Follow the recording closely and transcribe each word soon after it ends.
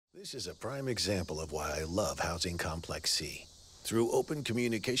This is a prime example of why I love Housing Complex C. Through open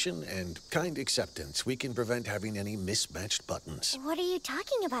communication and kind acceptance, we can prevent having any mismatched buttons. What are you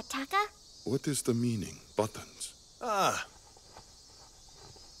talking about, Taka? What is the meaning? Buttons?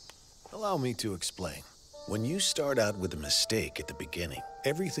 Allow me to explain. When you start out with a mistake at the beginning,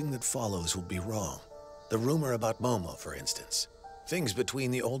 everything that follows will be wrong. The rumor about Momo, for instance. Things between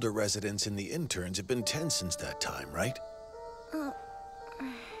the older residents and the interns have been tense since that time, right?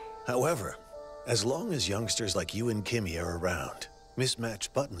 However, as long as youngsters like you and Kimmy are around,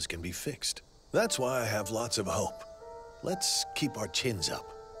 mismatched buttons can be fixed. That's why I have lots of hope. Let's keep our chins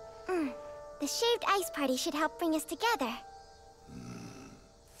up. The shaved ice party should help bring us together.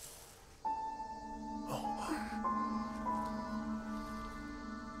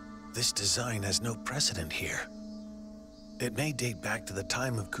 This design has no precedent here. It may date back to the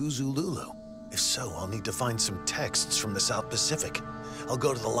time of Kuzululu. If so, I'll need to find some texts from the South Pacific. I'll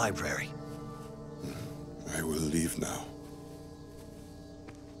go to the library. I will leave now.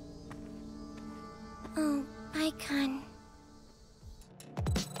 Oh, bye, Khan.